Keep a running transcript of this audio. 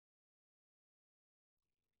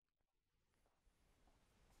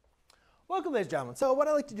Welcome, ladies and gentlemen. So what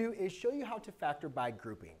I like to do is show you how to factor by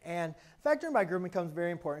grouping. And factoring by grouping becomes very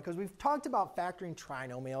important because we've talked about factoring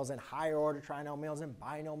trinomials and higher order trinomials and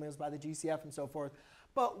binomials by the GCF and so forth.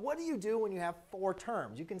 But what do you do when you have four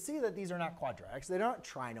terms? You can see that these are not quadratics. They're not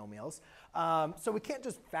trinomials. So we can't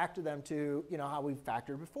just factor them to how we've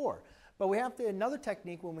factored before. But we have another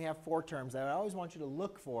technique when we have four terms that I always want you to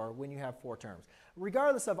look for when you have four terms,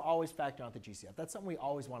 regardless of always factoring out the GCF. That's something we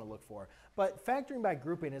always want to look for. But factoring by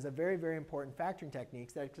grouping is a very, very important factoring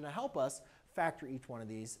technique that's going to help us factor each one of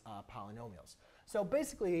these polynomials. So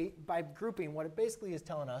basically, by grouping, what it basically is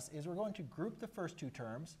telling us is we're going to group the first two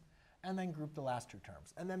terms and then group the last two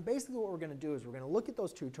terms. And then basically what we're going to do is we're going to look at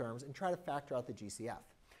those two terms and try to factor out the GCF.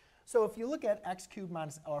 So if you look at x cubed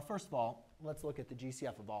minus, or first of all, let's look at the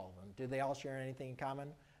GCF of all of them. Do they all share anything in common?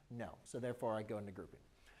 No. So therefore, I go into grouping.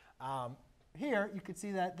 Here, you can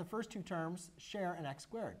see that the first two terms share an x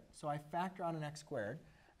squared. So I factor out an x squared,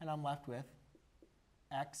 and I'm left with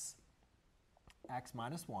x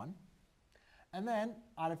minus 1. And then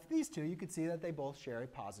out of these two, you can see that they both share a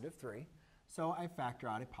positive 3. So I factor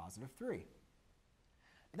out a positive 3.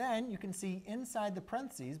 Then you can see inside the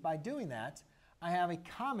parentheses, by doing that, I have a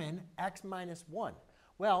common x minus 1.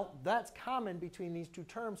 Well, that's common between these two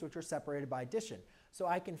terms, which are separated by addition. So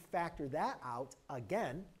I can factor that out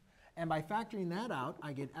again. And by factoring that out,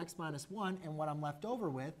 I get x minus 1. And what I'm left over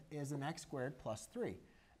with is an x squared plus 3.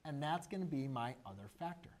 And that's going to be my other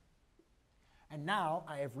factor. And now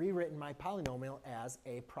I have rewritten my polynomial as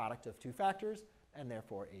a product of two factors. And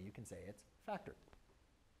therefore, you can say it's factored.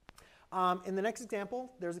 In the next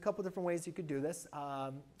example, there's a couple different ways you could do this.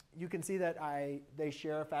 You can see that they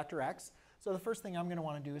share a factor x. So the first thing I'm going to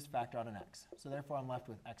want to do is factor out an x. So therefore, I'm left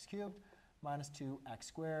with x cubed minus 2x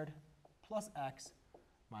squared plus x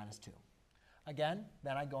minus 2. Again,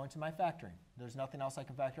 then I go into my factoring. There's nothing else I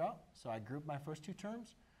can factor out. So I group my first two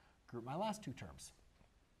terms, group my last two terms.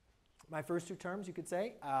 My first two terms, you could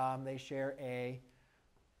say, they share a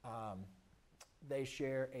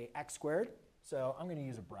x squared. So I'm going to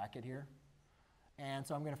use a bracket here. And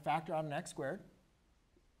so I'm going to factor out an x squared.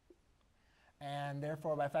 And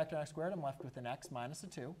therefore, by factoring x squared, I'm left with an x minus a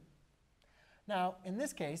 2. Now, in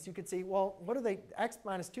this case, you could see, well, what are they? X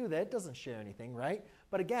minus 2, that doesn't share anything, right?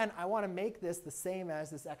 But again, I want to make this the same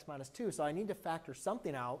as this x minus 2. So I need to factor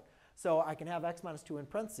something out so I can have x minus 2 in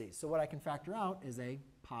parentheses. So what I can factor out is a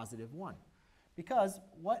positive 1. Because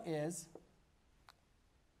what is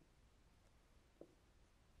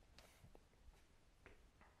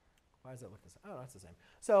why does it look the same? Oh, that's the same.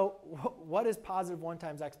 So what is positive 1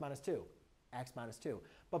 times x minus 2? X minus 2.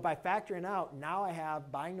 But by factoring out, now I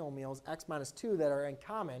have binomials x minus 2 that are in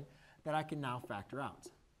common that I can now factor out.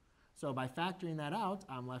 So by factoring that out,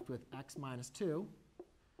 I'm left with x minus 2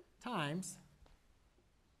 times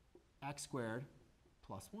x squared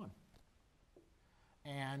plus 1.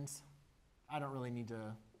 And I don't really need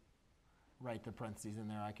to write the parentheses in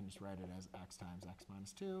there. I can just write it as x times x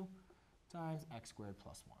minus 2 times x squared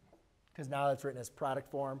plus 1. Because now it's written as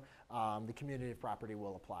product form, the commutative property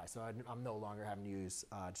will apply. So I'm no longer having to use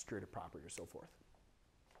distributive property or so forth.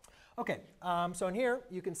 OK, so in here,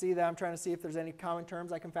 you can see that I'm trying to see if there's any common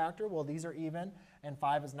terms I can factor. Well, these are even, and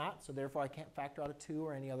 5 is not. So therefore, I can't factor out a 2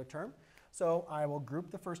 or any other term. So I will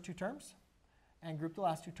group the first two terms and group the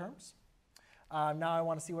last two terms. Now I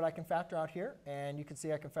want to see what I can factor out here. And you can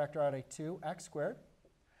see I can factor out a 2x squared.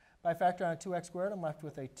 By factoring out a 2x squared, I'm left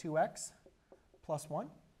with a 2x plus 1.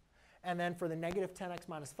 And then for the negative 10x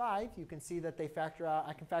minus 5, you can see that they factor out,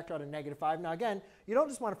 I can factor out a negative 5. Now again, you don't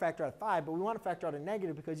just want to factor out 5, but we want to factor out a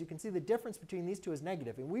negative because you can see the difference between these two is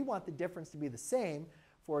negative. And we want the difference to be the same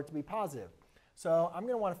for it to be positive. So I'm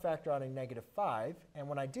going to want to factor out a negative 5. And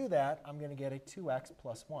when I do that, I'm going to get a 2x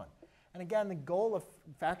plus 1. And again, the goal of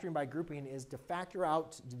factoring by grouping is to factor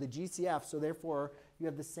out the GCF. So therefore, you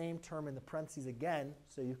have the same term in the parentheses again,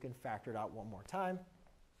 so you can factor it out one more time.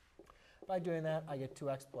 By doing that, I get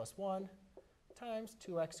 2x plus 1 times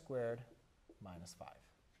 2x squared minus 5.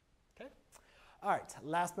 OK? All right,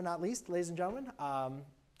 last but not least, ladies and gentlemen,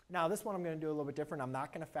 now this one I'm going to do a little bit different. I'm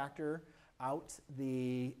not going to factor out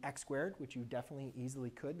the x squared, which you definitely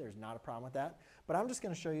easily could. There's not a problem with that. But I'm just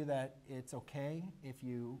going to show you that it's OK if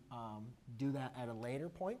you do that at a later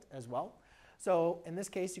point as well. So in this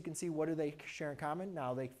case, you can see what do they share in common.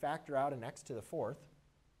 Now they factor out an x to the 4th.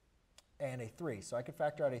 And a 3. So I could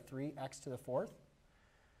factor out a 3x to the 4th.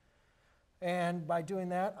 And by doing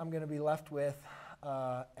that, I'm going to be left with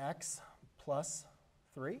x plus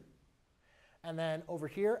 3. And then over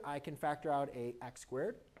here, I can factor out a x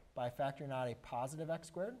squared by factoring out a positive x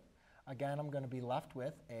squared. Again, I'm going to be left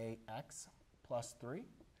with a x plus 3.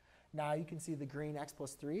 Now you can see the green x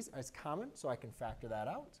plus 3s is common, so I can factor that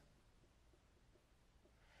out.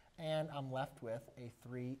 and I'm left with a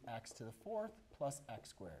 3x to the 4th plus x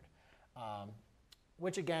squared.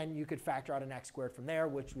 Which again, you could factor out an x squared from there,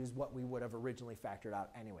 which is what we would have originally factored out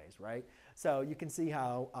anyways, right? So you can see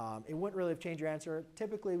how it wouldn't really have changed your answer.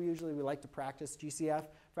 Typically, we like to practice GCF,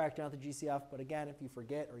 factoring out the GCF, but again, if you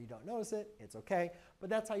forget or you don't notice it, it's okay. But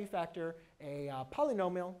that's how you factor a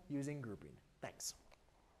polynomial using grouping. Thanks.